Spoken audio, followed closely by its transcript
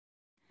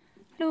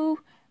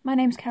my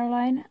name's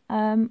Caroline.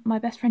 My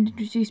best friend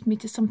introduced me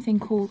to something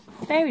called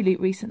Fairyloot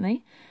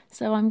recently,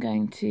 so I'm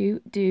going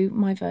to do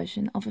my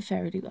version of a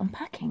Fairyloot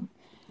unpacking.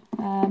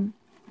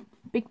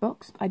 Big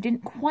box. I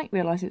didn't quite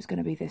realise it was going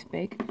to be this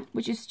big,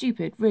 which is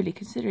stupid, really,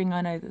 considering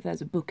I know that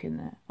there's a book in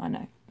there. I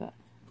know, but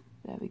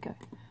there we go.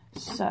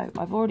 So,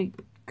 I've already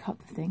cut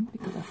the thing,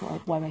 because I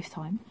thought, why waste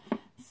time?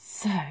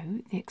 So,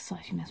 the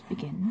excitingness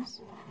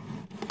begins.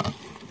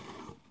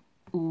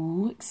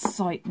 Ooh,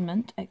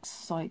 excitement,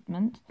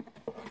 excitement.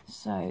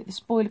 So, the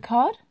spoiler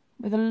card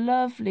with a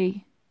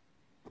lovely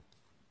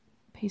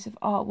piece of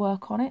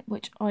artwork on it,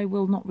 which I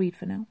will not read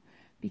for now,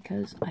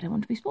 because I don't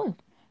want to be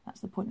spoiled.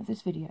 That's the point of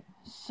this video.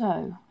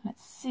 So,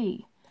 let's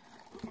see.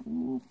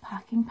 Ooh,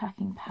 packing,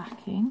 packing,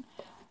 packing.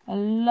 A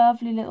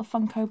lovely little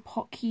Funko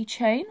Pop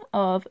keychain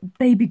of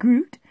Baby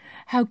Groot.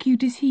 How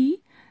cute is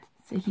he?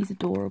 So he's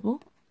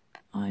adorable.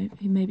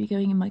 He may be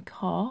going in my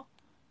car.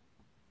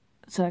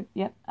 So,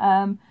 yep.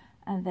 And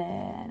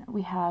then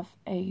we have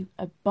a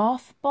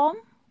bath bomb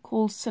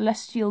called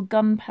Celestial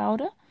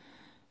Gunpowder.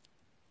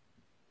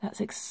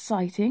 That's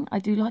exciting. I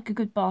do like a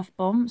good bath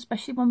bomb,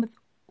 especially one with,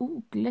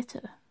 ooh,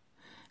 glitter.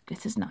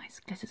 Glitter's nice.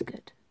 Glitter's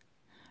good.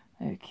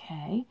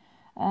 Okay.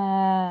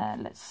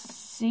 Let's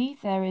see.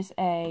 There is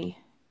a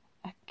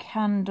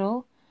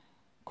candle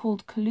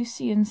called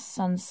Calusian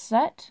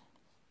Sunset.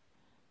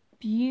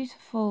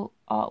 Beautiful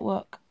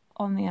artwork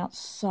on the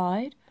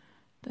outside.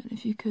 Don't know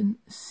if you can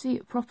see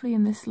it properly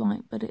in this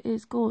light, but it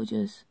is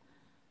gorgeous.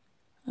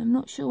 I'm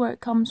not sure where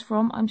it comes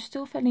from. I'm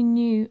still fairly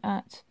new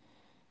at,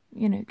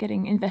 you know,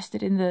 getting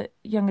invested in the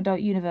young adult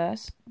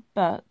universe,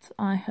 but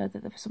I heard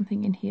that there was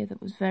something in here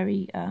that was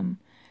very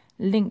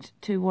linked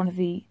to one of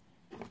the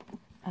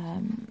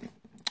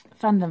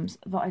fandoms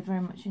that I very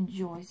much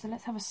enjoy. So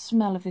let's have a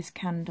smell of this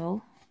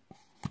candle.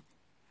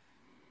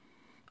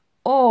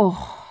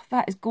 Oh,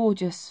 that is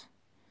gorgeous.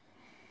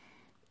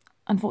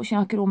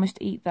 Unfortunately, I could almost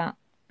eat that,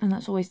 and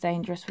that's always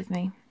dangerous with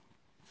me.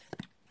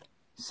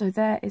 So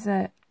there is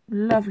a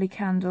lovely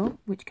candle,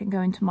 which can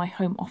go into my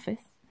home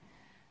office.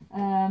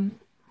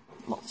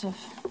 Lots of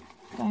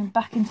going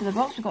back into the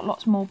box. We've got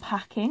lots more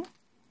packing.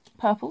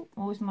 Purple,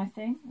 always my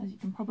thing, as you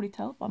can probably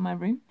tell by my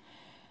room.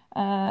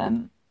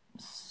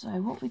 So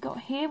what we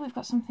got here, we've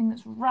got something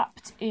that's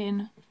wrapped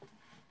in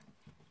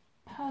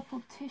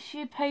purple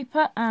tissue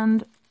paper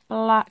and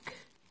black,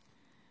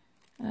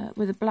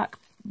 with a black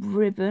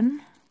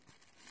ribbon.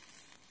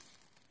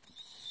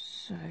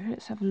 So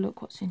let's have a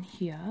look what's in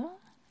here.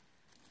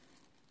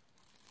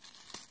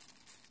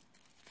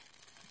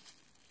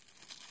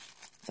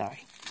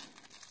 Sorry.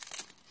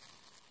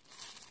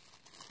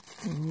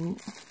 Ooh.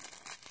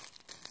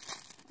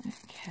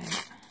 Okay.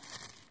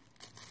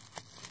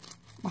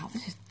 Wow,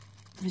 this is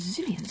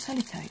resilient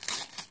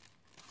sellotape.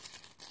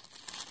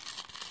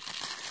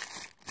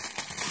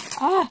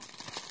 Ah!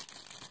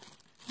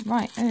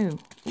 Right, oh.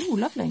 Ooh,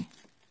 lovely.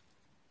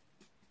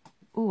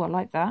 Ooh, I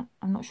like that.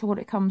 I'm not sure what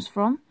it comes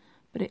from,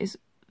 but it is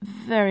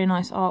very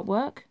nice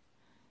artwork.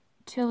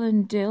 Till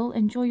and Dill,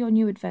 enjoy your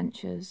new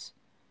adventures.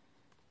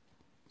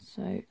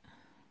 So,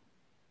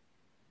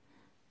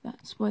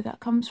 that's where that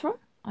comes from.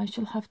 I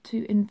shall have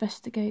to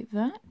investigate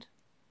that,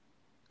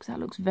 because that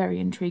looks very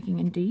intriguing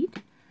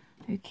indeed.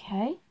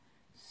 Okay,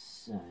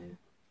 so,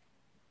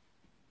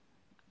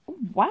 oh,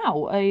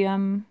 wow,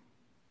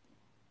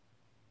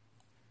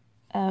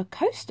 a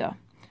coaster.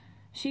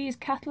 She is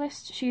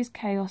Catalyst, she is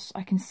Chaos,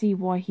 I can see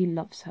why he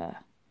loves her.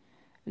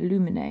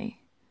 Lumine.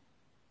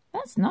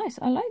 That's nice,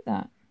 I like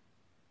that.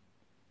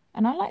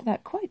 And I like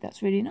that quote,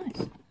 that's really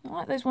nice. I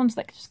like those ones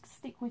that just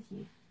stick with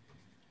you.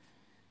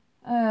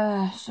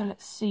 So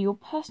let's see, your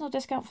personal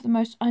discount for the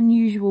most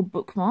unusual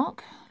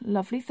bookmark.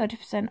 Lovely,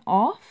 30%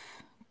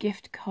 off.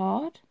 Gift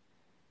card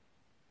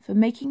for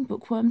making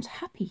bookworms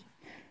happy.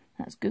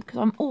 That's good, because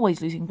I'm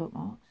always losing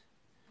bookmarks.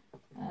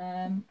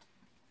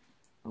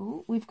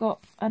 Oh, we've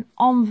got an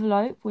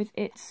envelope with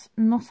 "It's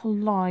not a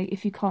lie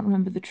if you can't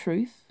remember the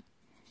truth."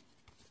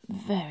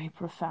 Very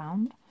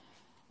profound.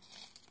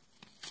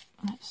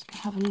 Let's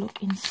have a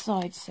look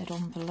inside said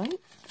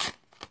envelope.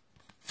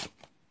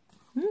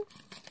 Ooh,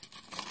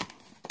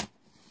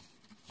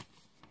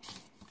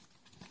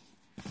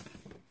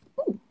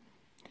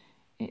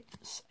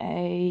 it's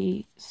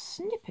a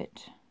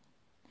snippet.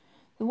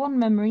 The One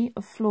Memory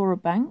of Flora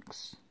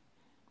Banks.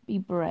 Be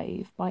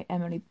Brave by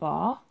Emily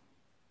Barr.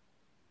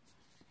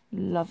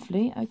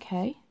 Lovely,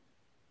 okay.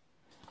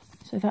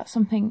 So that's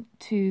something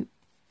to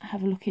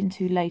have a look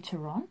into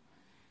later on.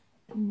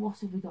 What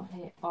have we got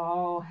here?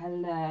 Oh,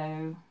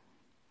 hello.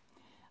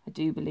 I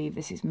do believe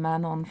this is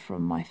Manon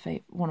from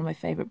one of my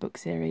favourite book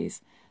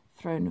series,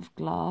 Throne of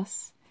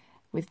Glass,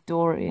 with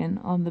Dorian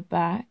on the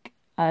back.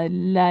 I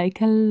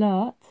like a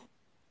lot.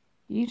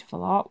 Beautiful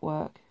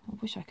artwork. I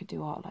wish I could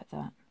do art like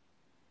that.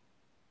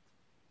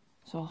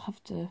 So I'll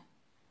have to... Well,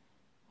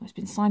 it's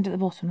been signed at the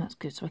bottom, that's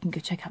good, so I can go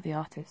check out the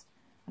artist.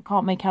 I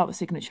can't make out the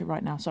signature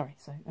right now, sorry,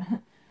 so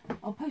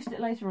I'll post it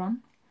later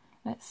on.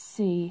 Let's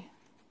see.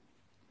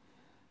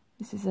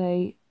 This is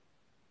a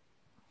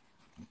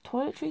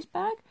toiletries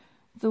bag.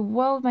 The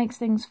world makes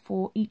things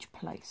for each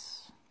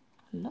place.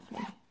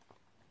 Lovely.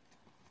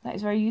 that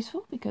is very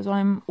useful because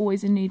I'm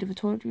always in need of a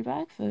toiletry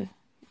bag for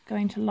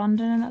going to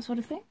London and that sort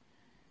of thing.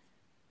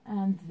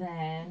 And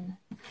then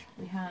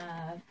we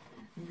have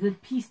the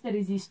piece de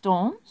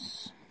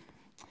résistance,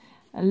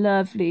 a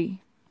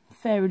lovely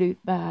Fairyloot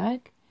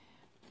bag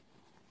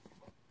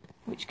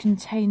which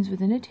contains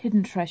within it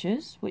hidden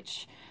treasures,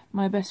 which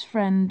my best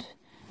friend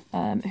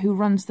who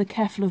runs the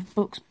Careful of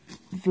Books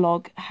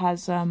vlog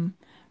has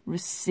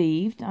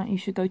received. You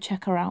should go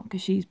check her out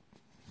because she's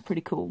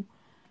pretty cool.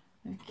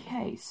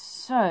 Okay,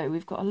 so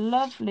we've got a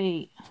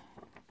lovely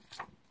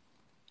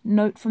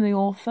note from the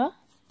author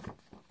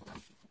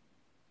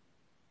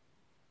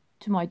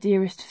to my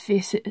dearest,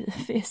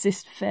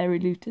 fiercest fairy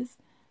looters.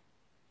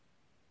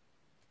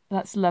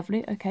 That's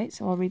lovely. Okay,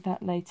 so I'll read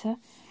that later.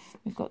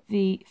 We've got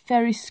the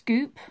Fairy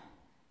Scoop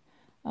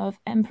of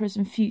Emperors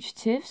and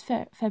Fugitives,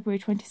 February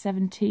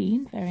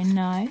 2017. Very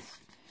nice.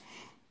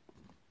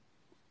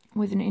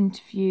 With an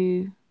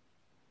interview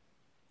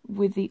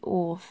with the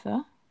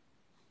author.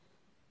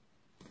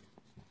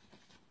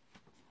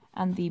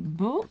 And the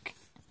book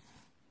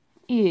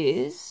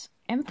is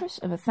Empress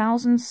of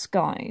 1,000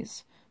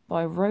 Skies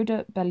by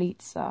Rhoda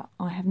Bellizza.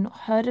 I have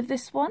not heard of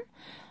this one.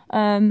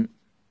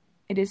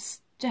 It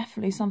is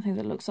definitely something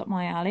that looks up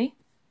my alley.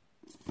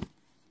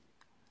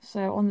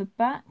 So on the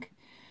back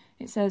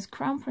it says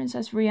Crown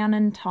Princess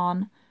Rhiannon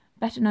Tan,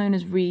 better known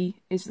as Rhi,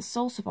 is the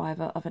sole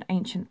survivor of an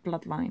ancient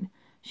bloodline.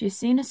 She is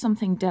seen as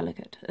something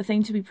delicate, a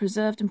thing to be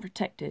preserved and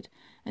protected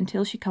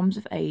until she comes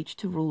of age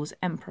to rule as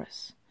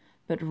Empress.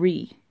 But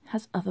Rhi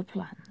has other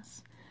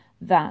plans.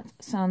 That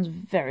sounds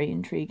very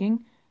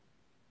intriguing.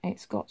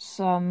 It's got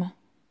some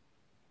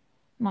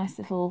nice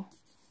little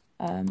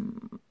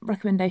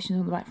recommendations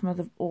on the back from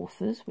other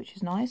authors, which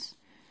is nice.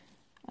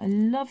 I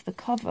love the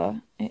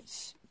cover.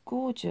 It's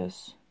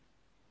gorgeous.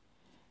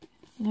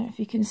 I don't know if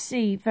you can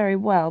see very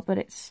well, but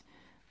it's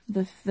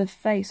the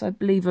face, I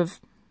believe, of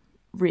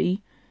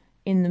Rhi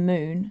in the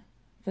moon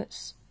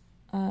that's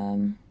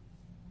going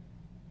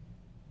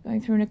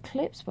through an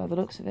eclipse by the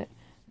looks of it.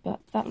 But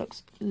that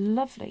looks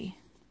lovely.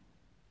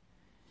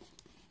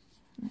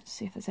 Let's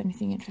see if there's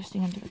anything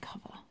interesting under the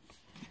cover.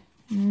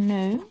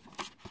 No,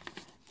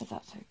 but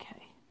that's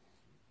okay.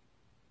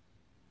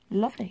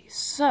 Lovely.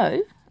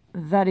 So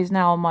that is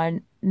now on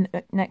my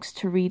next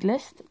to read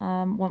list.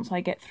 Once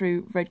I get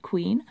through Red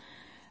Queen,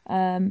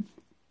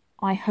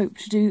 I hope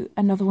to do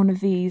another one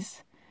of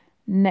these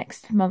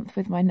next month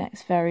with my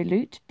next Fairy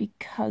Loot,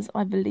 because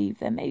I believe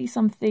there may be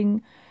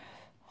something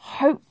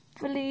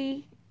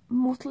hopefully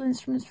Mortal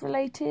Instruments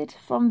related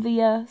from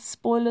the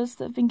spoilers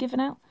that have been given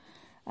out.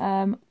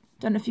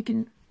 Don't know if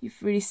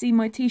you've really seen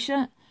my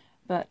t-shirt,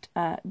 but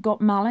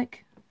got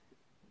Malik,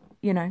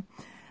 you know,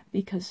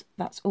 because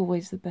that's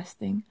always the best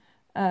thing.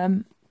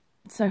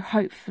 So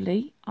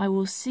hopefully I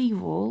will see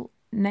you all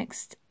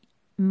next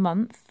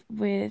month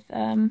with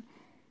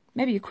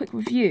maybe a quick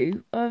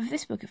review of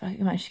this book if I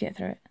can manage to get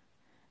through it.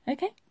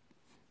 Okay,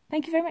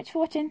 thank you very much for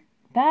watching.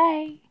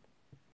 Bye.